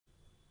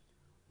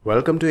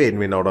Welcome to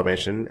Admin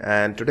Automation,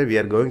 and today we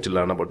are going to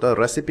learn about the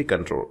recipe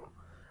control.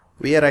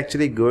 We are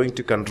actually going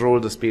to control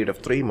the speed of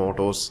 3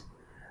 motors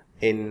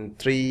in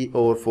 3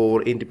 or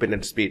 4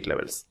 independent speed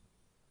levels.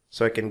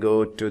 So I can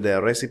go to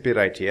the recipe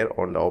right here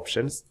on the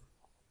options,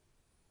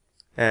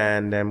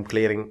 and I'm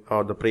clearing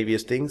out the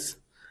previous things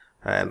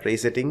and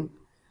resetting.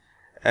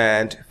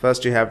 And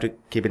first you have to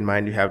keep in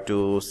mind, you have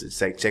to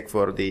check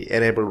for the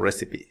enable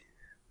recipe,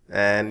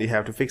 and you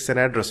have to fix an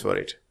address for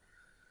it.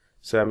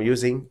 So I'm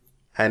using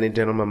an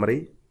internal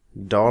memory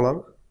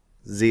 $0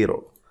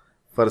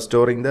 for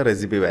storing the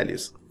recipe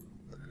values.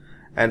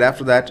 And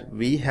after that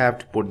we have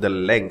to put the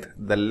length.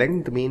 The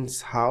length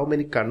means how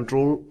many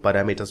control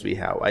parameters we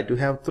have. I do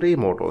have 3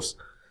 motors,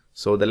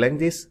 so the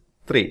length is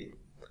 3.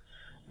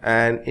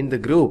 And in the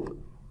group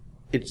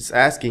it's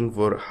asking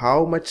for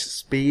how much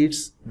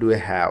speeds do I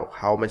have,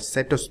 how much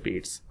set of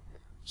speeds.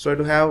 So I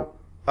do have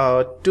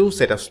 2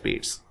 set of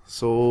speeds,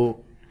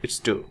 so it's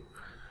 2.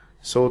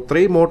 So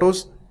 3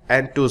 motors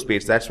and 2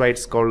 speeds, that's why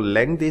it's called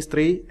length is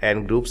 3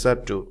 and groups are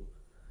 2.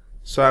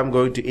 So I'm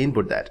going to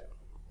input that.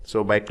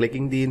 So by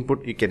clicking the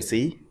input, you can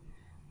see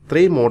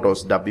 3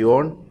 motors,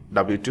 W1,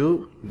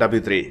 W2,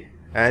 W3,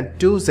 and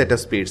 2 set of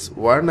speeds,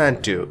 1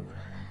 and 2.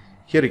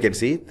 Here you can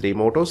see 3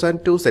 motors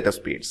and 2 set of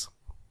speeds.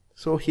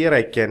 So here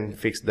I can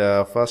fix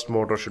the first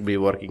motor should be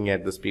working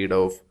at the speed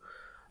of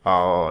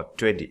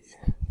 20,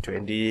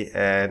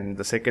 and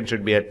the second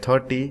should be at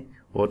 30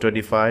 or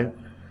 25,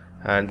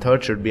 and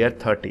third should be at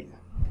 30.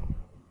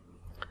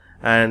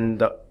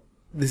 And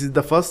this is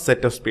the first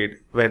set of speed.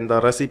 When the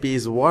recipe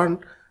is 1,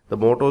 the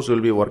motors will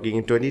be working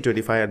in 20,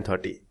 25 and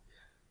 30.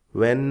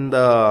 When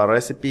the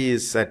recipe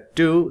is at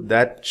 2,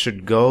 that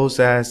should go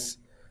as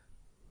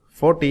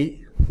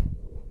 40,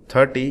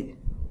 30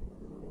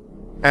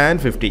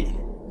 and 50.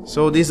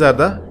 So these are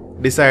the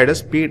desired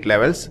speed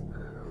levels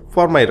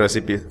for my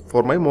recipe,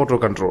 for my motor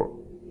control.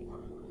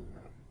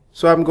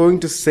 So I'm going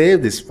to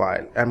save this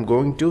file. I'm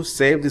going to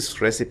save this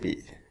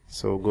recipe.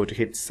 So go to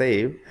hit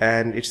save,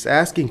 and it's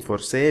asking for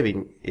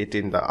saving it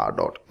in the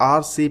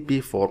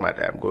 .rcp format.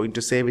 I'm going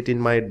to save it in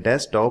my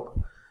desktop,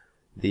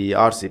 the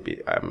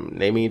RCP. I'm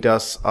naming it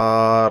as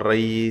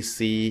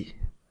REC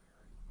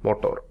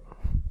motor,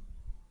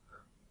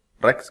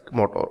 Rex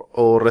motor,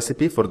 or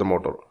recipe for the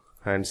motor,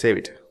 and save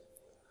it.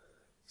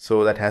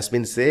 So that has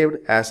been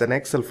saved as an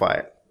Excel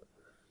file.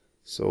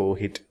 So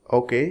hit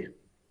OK.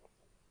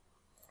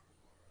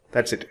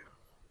 That's it.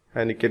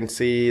 And you can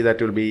see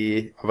that will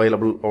be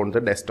available on the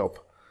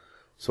desktop.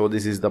 So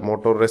this is the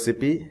motor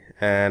recipe,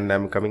 and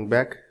I'm coming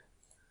back.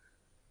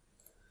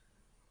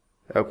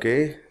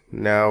 Okay,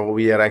 now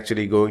we are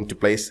actually going to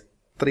place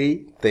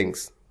 3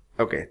 things.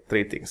 Okay,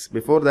 3 things.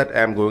 Before that,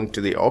 I'm going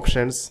to the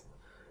options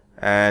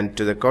and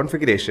to the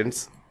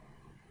configurations,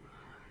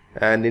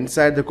 and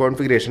inside the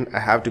configuration I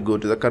have to go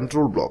to the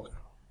control block.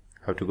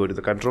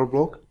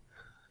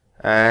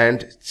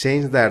 And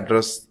change the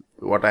address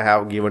what I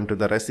have given to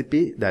the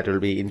recipe. That will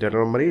be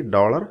internal memory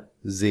 $0,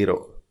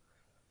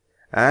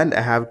 and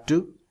I have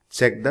to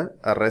check the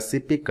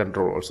recipe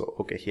control also.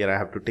 Okay, here I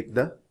have to tick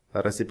the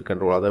recipe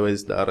control,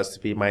 otherwise the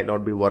recipe might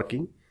not be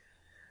working.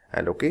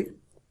 And okay,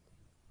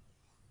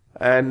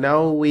 and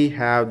now we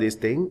have this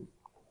thing,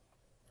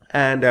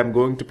 and I'm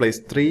going to place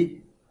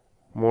 3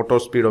 motor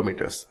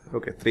speedometers.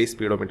 Okay, 3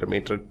 speedometer,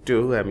 meter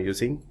 2 I'm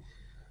using.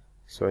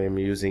 So I'm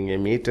using a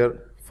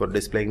meter for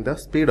displaying the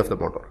speed of the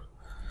motor.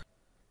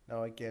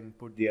 Now I can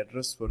put the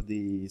address for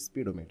the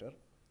speedometer,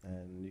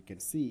 and you can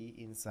see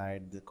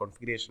inside the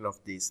configuration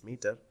of this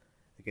meter,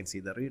 you can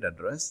see the read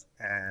address,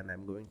 and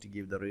I'm going to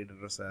give the read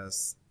address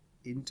as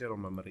internal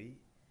memory,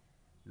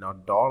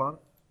 not $.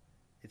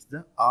 It's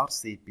the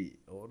RCP,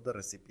 or the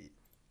recipe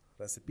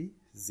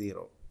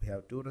 0. We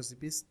have 2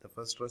 recipes. The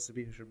first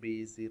recipe should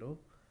be 0,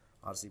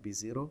 RCP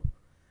 0,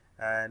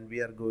 and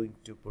we are going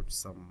to put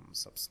some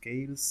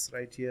subscales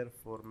right here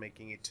for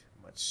making it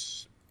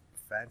much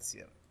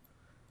fancier.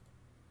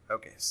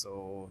 Okay,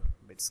 so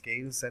bit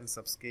scales and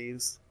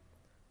subscales,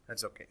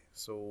 that's okay,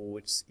 so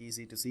it's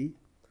easy to see.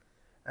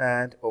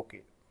 And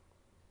okay,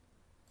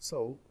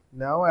 so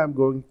now I'm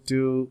going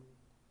to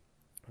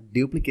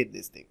duplicate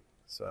this thing.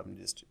 So I'm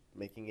just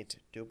making it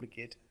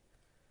duplicate.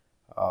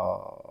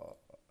 Right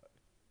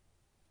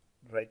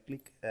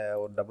click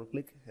or double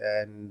click,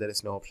 and there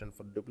is no option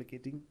for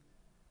duplicating.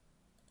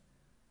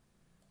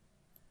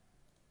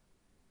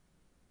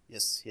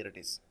 Yes, here it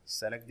is.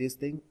 Select this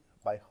thing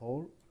by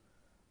hold,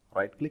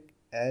 right click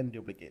and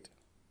duplicate.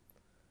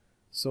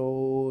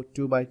 So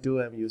 2 by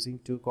 2 I'm using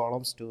 2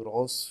 columns, 2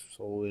 rows,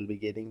 so we'll be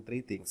getting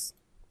 3 things.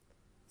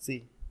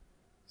 See,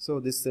 so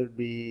this should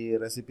be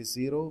recipe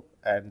 0,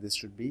 and this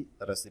should be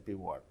recipe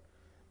 1.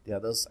 The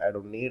others I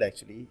don't need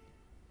actually.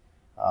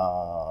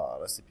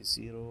 Recipe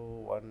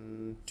 0,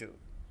 1, 2.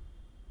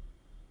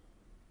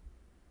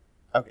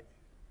 Okay,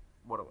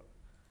 whatever.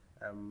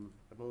 I'm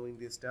removing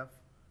this stuff.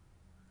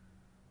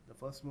 The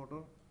first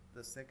motor,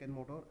 the second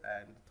motor,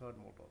 and third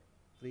motor.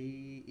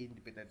 3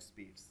 independent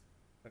speeds.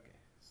 Okay,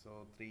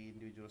 so 3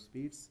 individual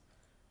speeds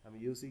I'm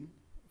using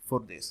for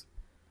this.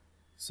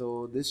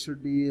 So this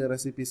should be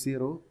recipe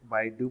 0.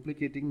 By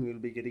duplicating, we will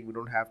be getting, we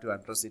don't have to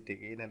address it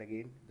again and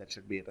again. That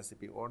should be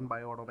recipe 1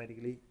 by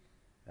automatically,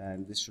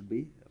 and this should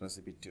be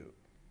recipe 2.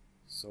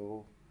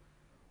 So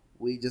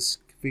we just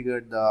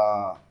figured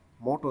the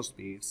motor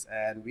speeds,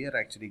 and we are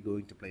actually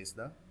going to place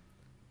the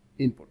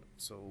input.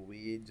 So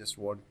we just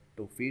want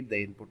to feed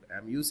the input.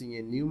 I'm using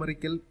a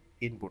numerical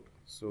input.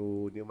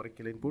 So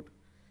numerical input,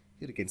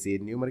 here you can see a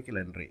numerical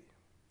entry.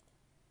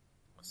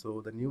 So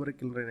the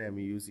numerical entry I'm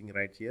using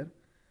right here,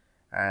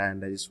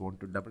 and I just want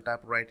to double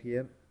tap right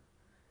here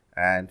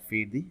and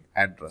feed the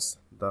address.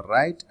 The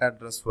right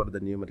address for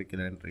the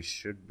numerical entry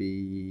should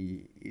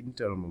be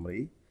internal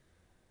memory,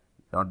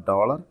 not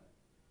dollar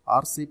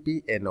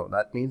 $RCP-NO.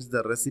 That means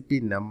the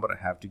recipe number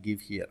I have to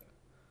give here.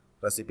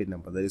 Recipe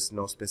number. There is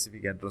no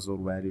specific address or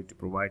value to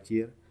provide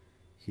here.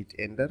 Hit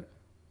enter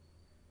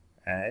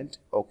and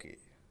OK.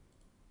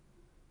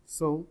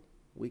 So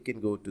we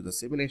can go to the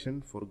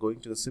simulation. For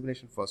going to the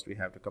simulation, first we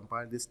have to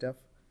compile this stuff.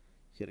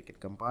 Here you can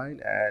compile,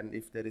 and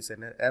if there is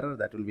an error,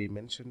 that will be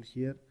mentioned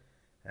here,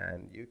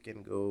 and you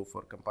can go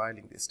for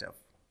compiling this stuff.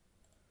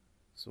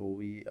 So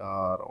we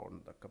are on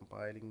the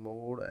compiling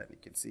mode, and you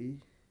can see,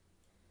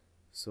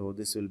 so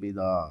this will be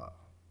the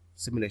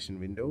simulation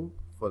window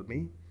for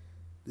me.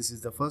 This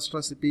is the first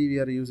recipe we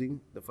are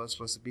using. The first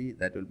recipe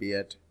that will be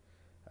at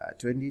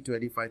 20,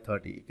 25,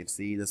 30. You can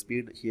see the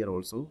speed here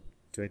also,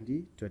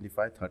 20,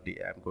 25, 30.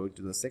 I'm going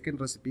to the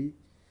second recipe.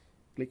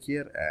 Click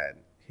here and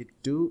hit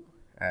 2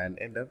 and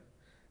enter.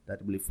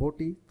 That will be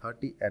 40,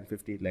 30 and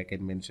 50 like I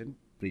mentioned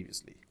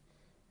previously.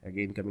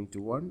 Again coming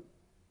to 1,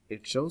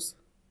 it shows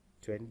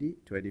 20,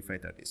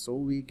 25, 30. So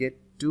we get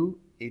 2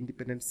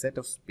 independent set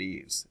of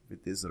speeds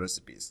with these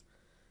recipes.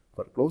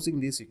 For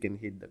closing this, you can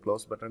hit the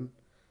close button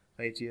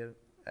right here,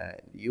 and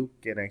you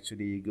can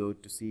actually go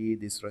to see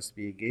this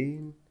recipe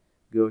again.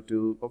 Go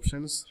to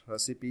options,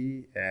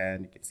 recipe,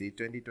 and you can see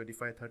 20,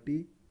 25,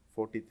 30,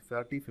 40,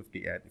 30,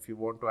 50. And if you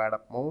want to add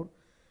up more,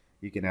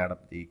 you can add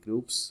up the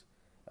groups.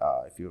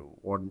 If you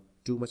want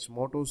too much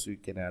motors, you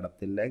can add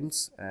up the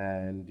lengths,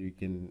 and you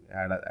can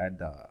add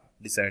the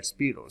desired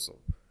speed also.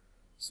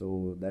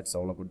 So that's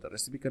all about the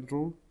recipe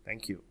control.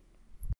 Thank you.